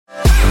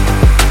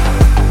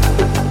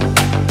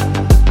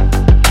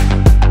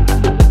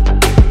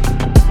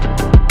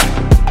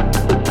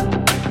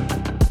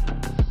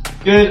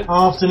Good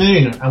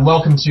afternoon and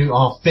welcome to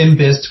our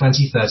FinBiz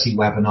 2030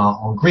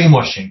 webinar on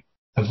greenwashing.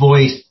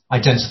 Avoid,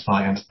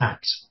 identify and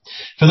act.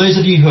 For those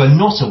of you who are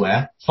not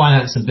aware,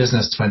 Finance and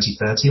Business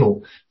 2030,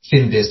 or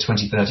FinBiz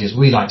 2030 as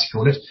we like to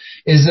call it,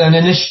 is an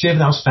initiative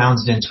that was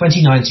founded in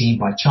 2019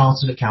 by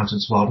chartered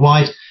accountants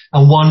worldwide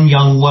and One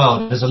Young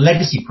World as a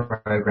legacy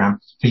program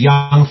for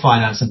young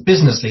finance and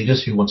business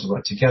leaders who want to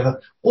work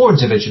together or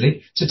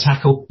individually to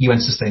tackle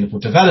UN Sustainable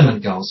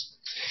Development Goals.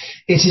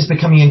 It is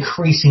becoming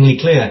increasingly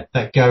clear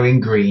that going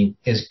green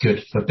is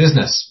good for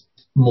business.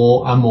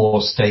 More and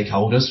more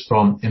stakeholders,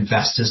 from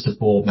investors to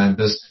board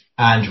members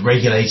and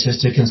regulators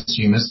to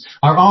consumers,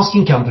 are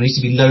asking companies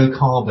to be low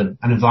carbon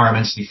and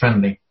environmentally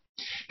friendly.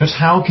 But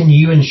how can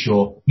you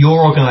ensure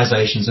your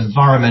organization's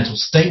environmental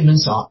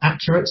statements are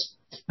accurate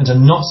and are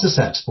not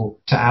susceptible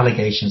to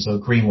allegations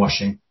of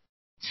greenwashing?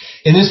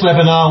 In this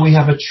webinar, we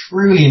have a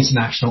truly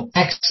international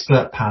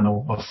expert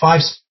panel of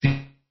 5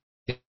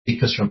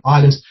 speakers from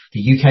Ireland,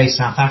 the UK,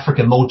 South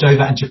Africa,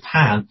 Moldova and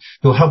Japan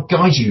who will help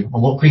guide you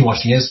on what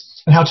greenwashing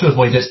is and how to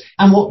avoid it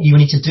and what you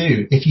need to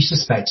do if you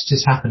suspect it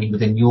is happening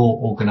within your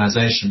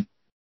organisation.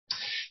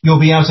 You'll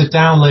be able to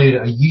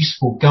download a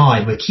useful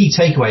guide with key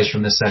takeaways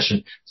from this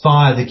session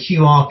via the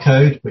QR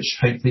code, which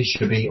hopefully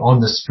should be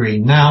on the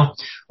screen now,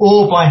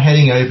 or by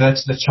heading over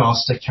to the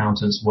Chartered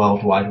Accountants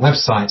Worldwide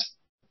website.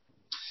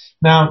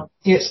 Now,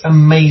 it's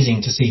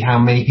amazing to see how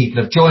many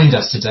people have joined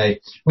us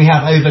today. We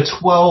have over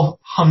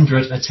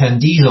 1,200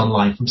 attendees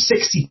online from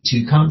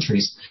 62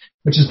 countries,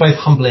 which is both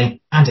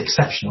humbling and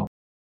exceptional.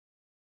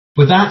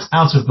 With that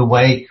out of the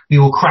way, we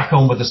will crack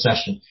on with the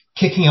session,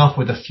 kicking off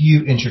with a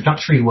few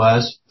introductory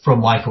words from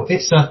Michael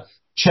Izza,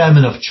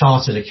 Chairman of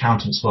Chartered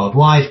Accountants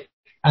Worldwide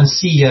and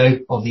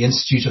CEO of the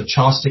Institute of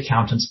Chartered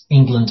Accountants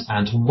England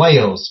and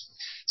Wales.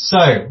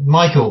 So,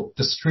 Michael,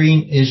 the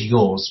screen is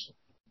yours.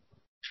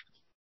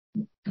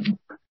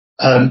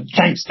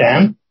 Thanks,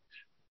 Dan.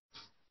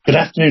 Good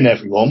afternoon,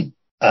 everyone.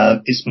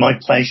 It's my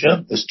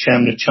pleasure as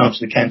Chairman of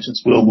Chartered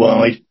Accountants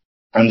Worldwide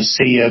and the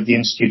CEO of the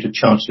Institute of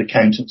Chartered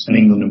Accountants in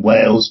England and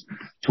Wales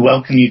to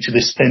welcome you to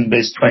this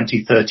FinBiz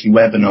 2030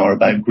 webinar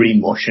about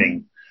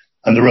greenwashing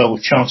and the role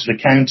of chartered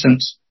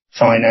accountants,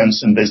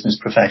 finance and business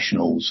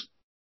professionals.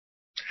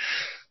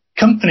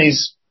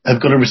 Companies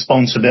have got a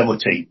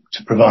responsibility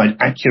to provide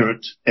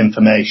accurate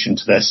information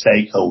to their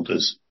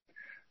stakeholders,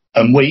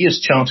 and we as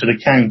chartered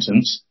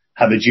accountants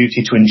have a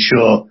duty to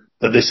ensure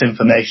that this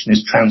information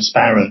is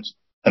transparent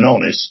and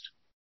honest.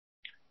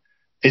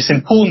 It's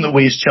important that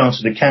we as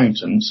chartered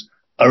accountants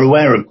are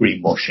aware of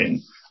greenwashing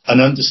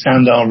and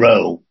understand our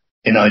role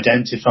in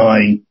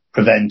identifying,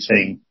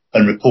 preventing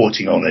and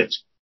reporting on it.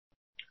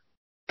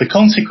 The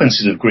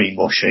consequences of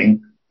greenwashing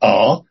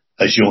are,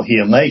 as you'll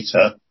hear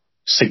later,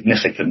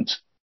 significant.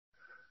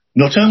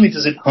 Not only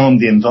does it harm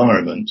the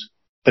environment,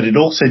 but it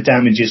also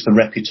damages the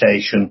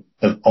reputation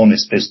of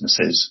honest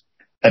businesses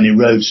and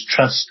erodes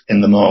trust in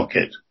the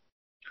market.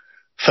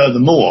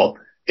 Furthermore,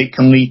 it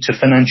can lead to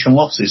financial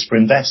losses for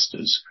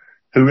investors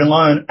who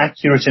rely on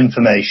accurate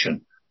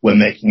information when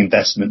making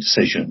investment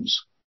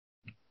decisions.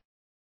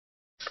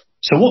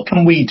 So what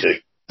can we do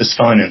as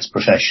finance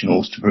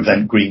professionals to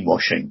prevent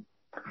greenwashing?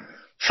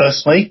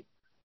 Firstly,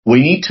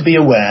 we need to be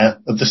aware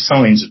of the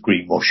signs of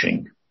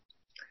greenwashing.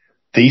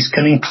 These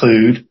can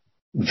include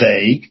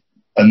vague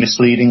and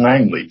misleading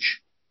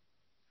language,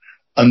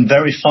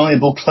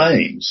 unverifiable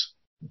claims,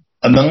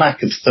 and the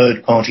lack of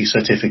third-party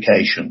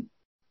certification.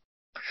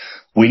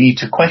 We need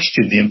to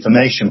question the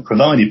information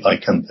provided by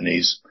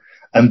companies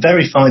and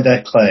verify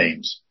their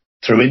claims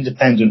through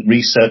independent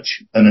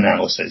research and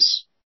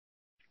analysis.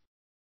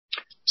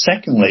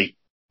 Secondly,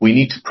 we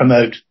need to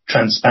promote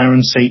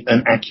transparency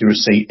and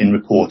accuracy in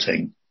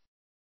reporting.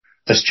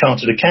 As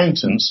chartered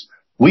accountants,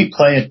 we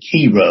play a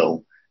key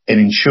role in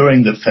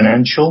ensuring that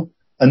financial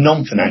and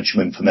non-financial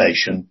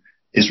information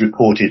is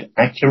reported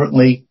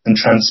accurately and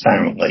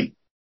transparently.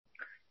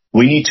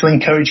 We need to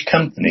encourage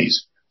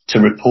companies to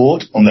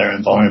report on their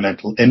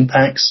environmental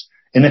impacts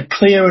in a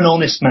clear and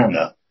honest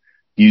manner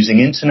using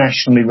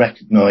internationally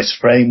recognised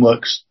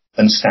frameworks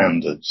and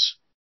standards.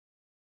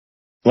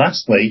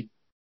 Lastly,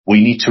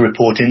 we need to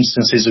report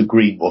instances of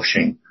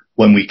greenwashing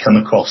when we come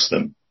across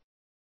them.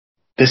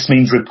 This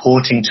means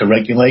reporting to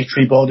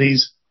regulatory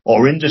bodies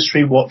or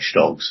industry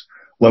watchdogs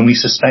when we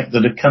suspect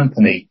that a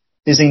company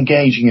is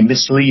engaging in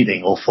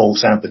misleading or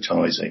false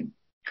advertising.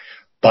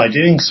 By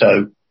doing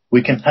so,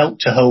 we can help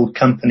to hold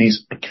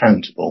companies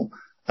accountable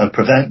and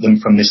prevent them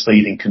from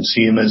misleading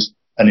consumers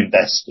and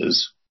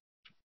investors.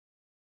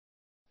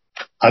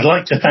 I'd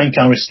like to thank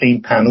our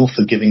esteemed panel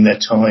for giving their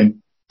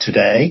time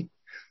today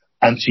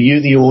and to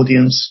you, the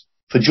audience,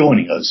 for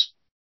joining us.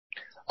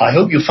 I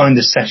hope you'll find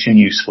this session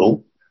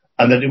useful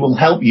and that it will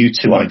help you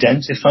to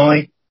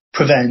identify,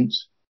 prevent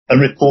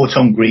and report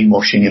on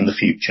greenwashing in the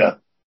future.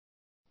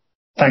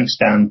 Thanks,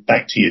 Dan.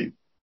 Back to you.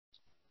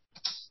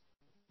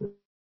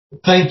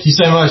 Thank you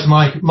so much,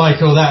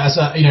 Michael. That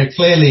is,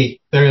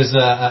 clearly there is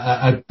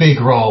a big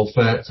role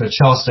for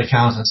chartered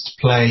accountants to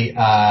play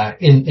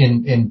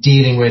in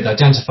dealing with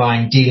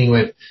identifying, dealing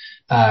with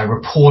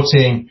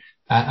reporting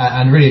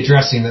and really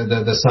addressing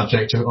the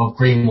subject of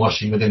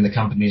greenwashing within the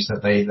companies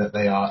that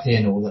they are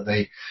in or that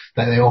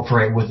they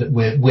operate with.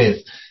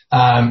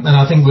 And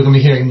I think we're going to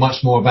be hearing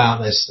much more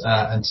about this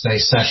in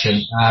today's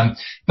session.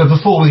 But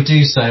before we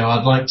do so,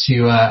 I'd like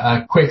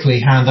to quickly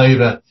hand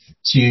over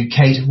to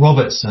Kate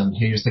Robertson,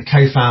 who's the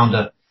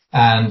co-founder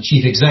and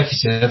chief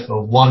executive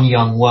of One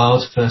Young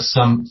World, for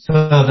some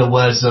further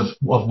words of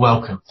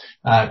welcome.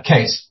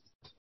 Kate.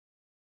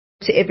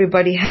 To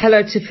everybody,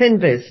 hello to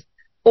FinBiz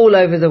all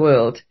over the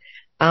world.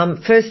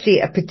 Firstly,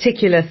 a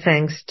particular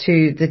thanks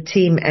to the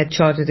team at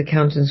Chartered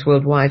Accountants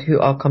Worldwide, who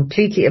are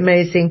completely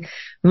amazing.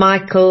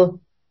 Michael,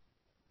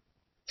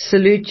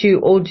 salute you,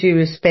 all due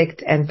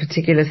respect, and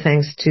particular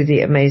thanks to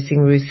the amazing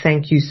Ruth.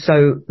 Thank you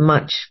so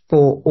much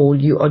for all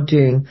you are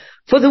doing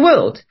for the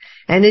world,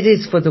 and it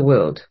is for the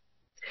world.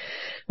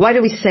 Why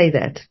do we say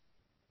that?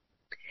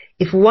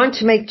 If we want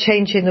to make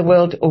change in the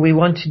world, or we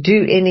want to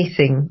do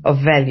anything of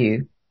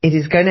value, it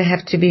is going to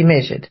have to be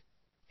measured.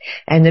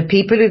 And the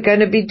people who are going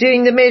to be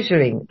doing the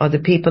measuring are the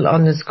people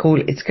on this call.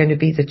 It's going to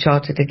be the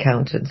chartered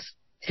accountants.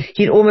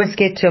 You'd almost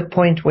get to a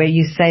point where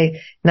you say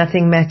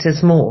nothing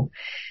matters more.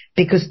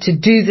 Because to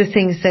do the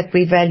things that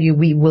we value,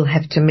 we will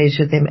have to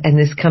measure them. And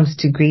this comes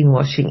to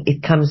greenwashing.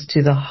 It comes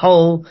to the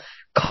whole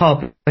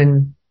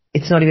carbon.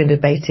 It's not even a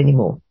debate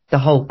anymore. The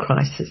whole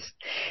crisis.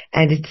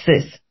 And it's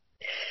this.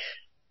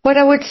 What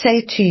I would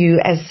say to you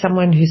as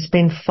someone who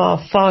spent far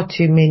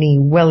too many,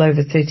 well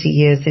over 30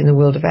 years in the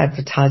world of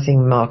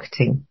advertising and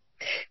marketing,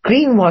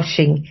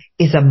 greenwashing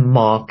is a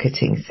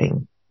marketing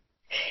thing.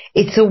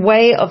 It's a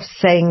way of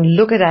saying,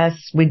 look at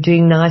us, we're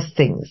doing nice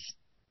things.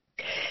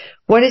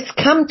 What it's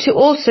come to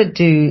also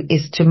do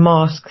is to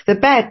mask the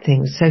bad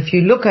things. So if you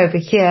look over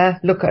here,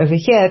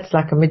 it's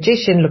like a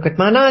magician, look at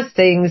my nice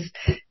things,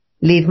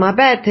 leave my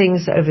bad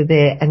things over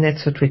there, and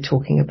that's what we're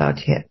talking about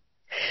here.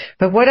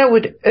 But what I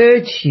would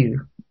urge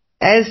you,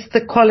 as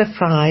the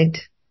qualified,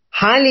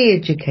 highly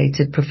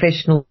educated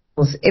professionals,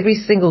 every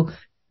single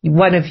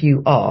one of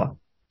you are,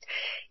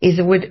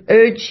 is I would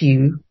urge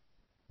you,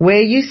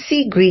 where you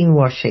see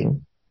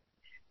greenwashing,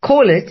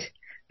 call it,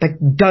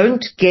 but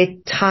don't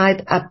get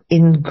tied up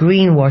in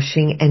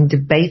greenwashing and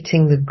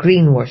debating the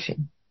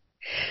greenwashing.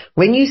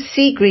 When you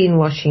see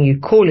greenwashing, you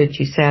call it,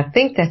 you say, I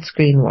think that's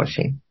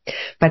greenwashing.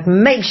 But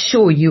make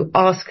sure you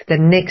ask the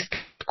next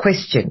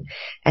question.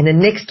 And the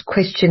next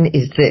question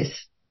is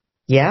this.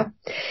 Yeah?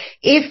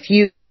 If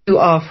you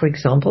are, for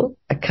example,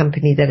 a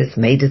company that has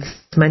made its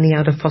money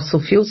out of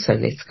fossil fuels, so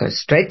let's go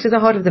straight to the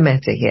heart of the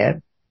matter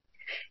here,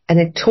 and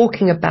they're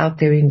talking about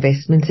their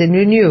investments in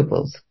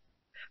renewables,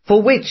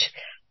 for which,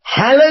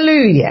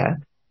 hallelujah,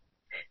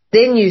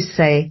 then you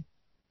say,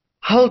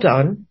 hold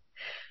on,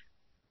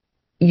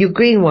 you're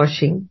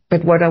greenwashing,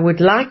 but what I would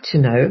like to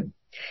know,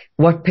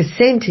 what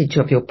percentage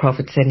of your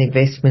profits and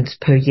investments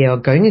per year are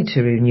going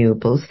into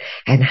renewables,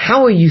 and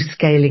how are you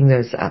scaling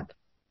those up?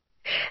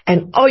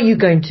 And are you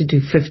going to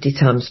do 50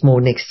 times more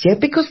next year?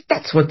 Because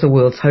that's what the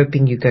world's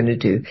hoping you're going to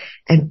do.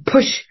 And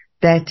push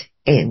that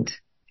end.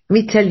 Let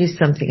me tell you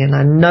something, and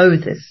I know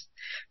this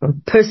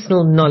from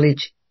personal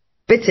knowledge,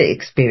 bitter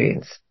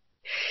experience.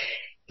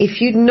 If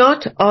you're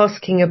not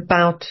asking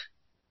about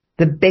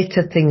the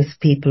better things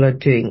people are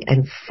doing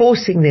and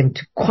forcing them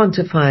to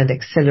quantify and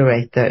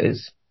accelerate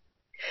those,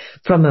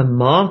 from a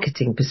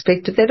marketing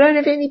perspective, they don't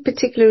have any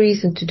particular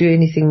reason to do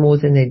anything more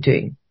than they're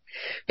doing.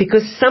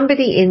 Because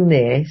somebody in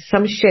there,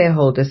 some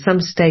shareholder,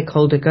 some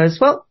stakeholder goes,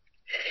 well,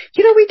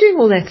 we're doing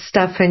all that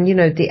stuff, and,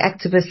 the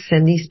activists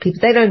and these people,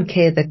 they don't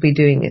care that we're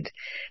doing it.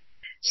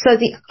 So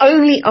the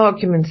only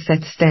arguments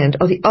that stand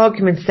are the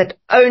arguments that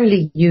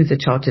only you, the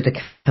chartered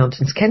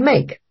accountants, can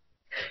make.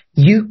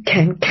 You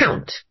can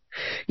count.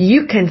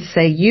 You can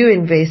say you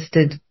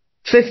invested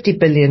 $50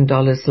 billion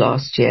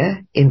last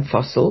year in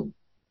fossil.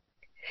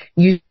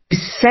 You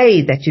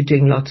say that you're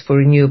doing lots for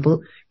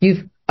renewable.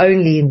 You've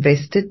only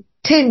invested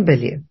 $10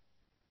 billion.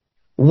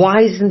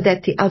 Why isn't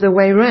that the other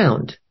way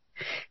around?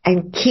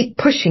 And keep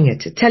pushing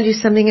it to tell you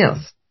something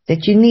else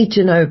that you need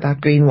to know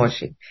about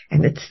greenwashing.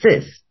 And it's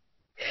this.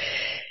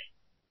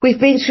 We've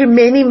been through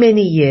many,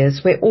 many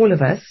years where all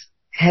of us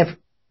have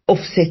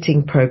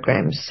offsetting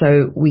programs.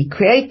 So we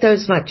create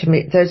those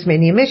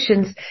many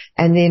emissions,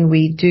 and then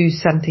we do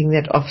something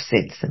that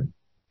offsets them.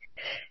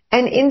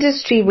 An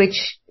industry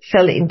which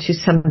fell into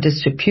some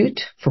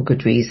disrepute for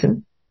good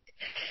reason,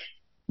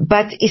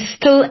 but is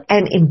still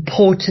an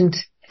important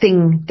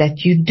thing that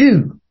you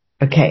do.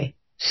 Okay,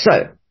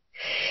 so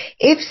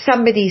if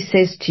somebody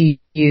says to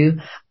you,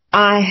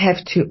 I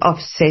have to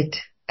offset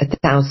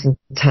 1,000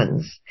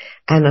 tons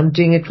and I'm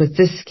doing it with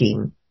this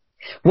scheme,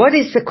 what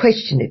is the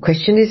question? The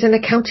question is an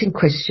accounting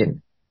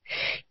question.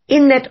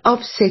 In that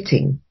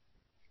offsetting,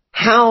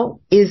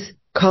 how is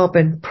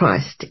carbon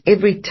priced?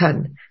 Every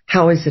ton,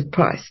 how is it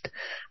priced?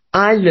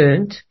 I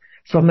learned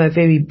from a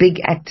very big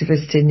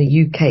activist in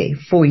the UK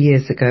 4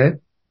 years ago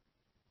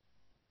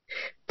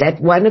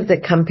that one of the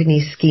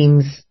company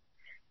schemes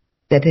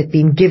that had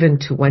been given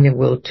to One Young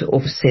World to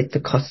offset the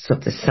costs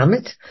of the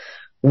summit,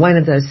 one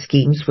of those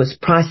schemes was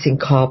pricing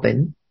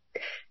carbon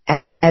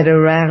at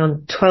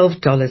around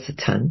 $12 a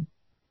ton.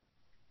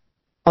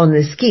 on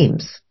the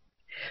schemes.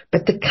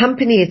 But the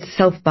company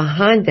itself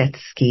behind that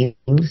scheme,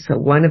 so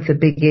one of the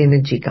big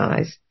energy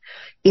guys,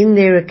 in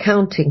their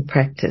accounting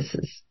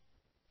practices,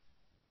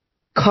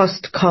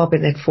 cost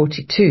carbon at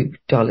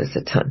 $42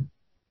 a ton.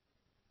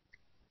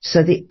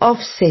 So the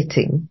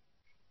offsetting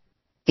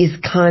is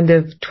kind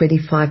of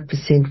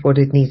 25% what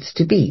it needs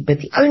to be. But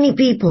the only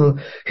people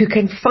who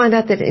can find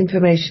out that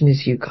information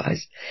is you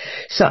guys.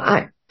 So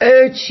I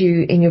urge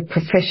you in your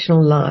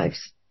professional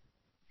lives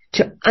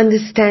to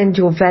understand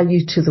your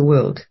value to the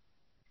world.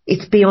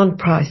 It's beyond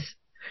price.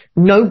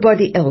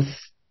 Nobody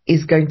else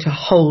is going to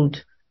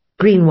hold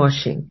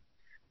greenwashing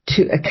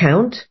to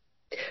account,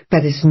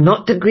 but it's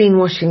not the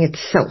greenwashing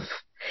itself.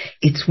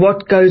 It's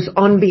what goes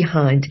on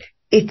behind.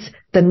 It's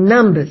the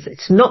numbers.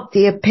 It's not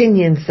the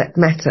opinions that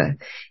matter.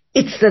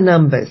 It's the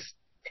numbers.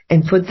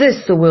 And for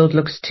this, the world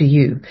looks to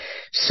you.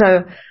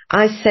 So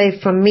I say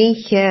from me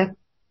here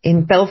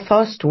in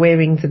Belfast,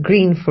 wearing the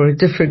green for a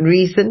different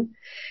reason,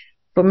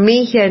 from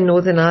me here in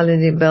Northern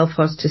Ireland in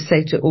Belfast to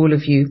say to all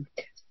of you,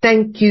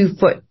 thank you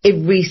for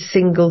every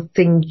single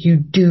thing you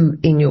do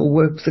in your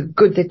work, the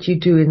good that you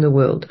do in the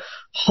world,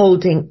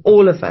 holding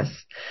all of us,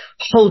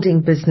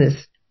 holding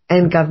business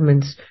and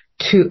governments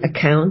to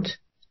account.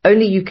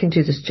 Only you can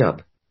do this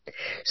job.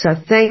 So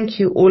thank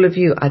you, all of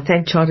you. I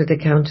thank Chartered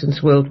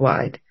Accountants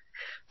worldwide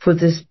for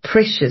this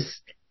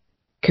precious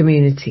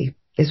community.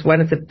 It's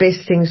one of the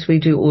best things we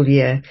do all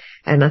year.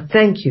 And I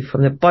thank you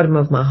from the bottom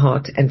of my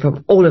heart and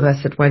from all of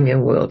us at One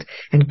Young World.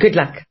 And good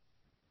luck.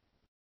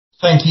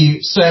 Thank you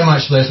so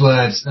much for those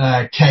words,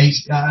 Kate.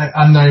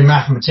 I'm no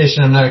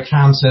mathematician, I'm no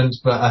accountant,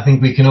 but I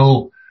think we can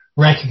all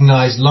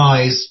recognize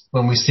lies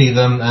when we see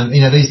them. And,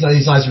 these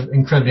lies are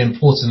incredibly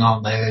important,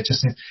 aren't they? They're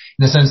just in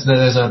the sense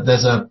that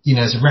there's a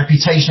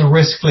reputational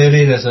risk,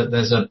 clearly.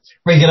 There's a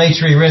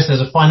regulatory risk,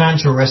 there's a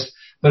financial risk,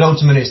 but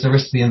ultimately it's the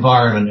risk to the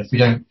environment. If we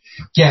don't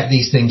get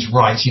these things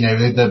right,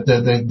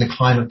 the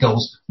climate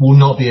goals will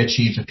not be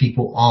achieved if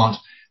people aren't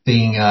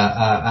being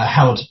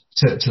held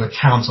to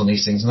account on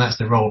these things, and that's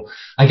the role,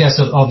 I guess,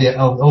 of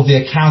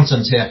the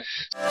accountant here.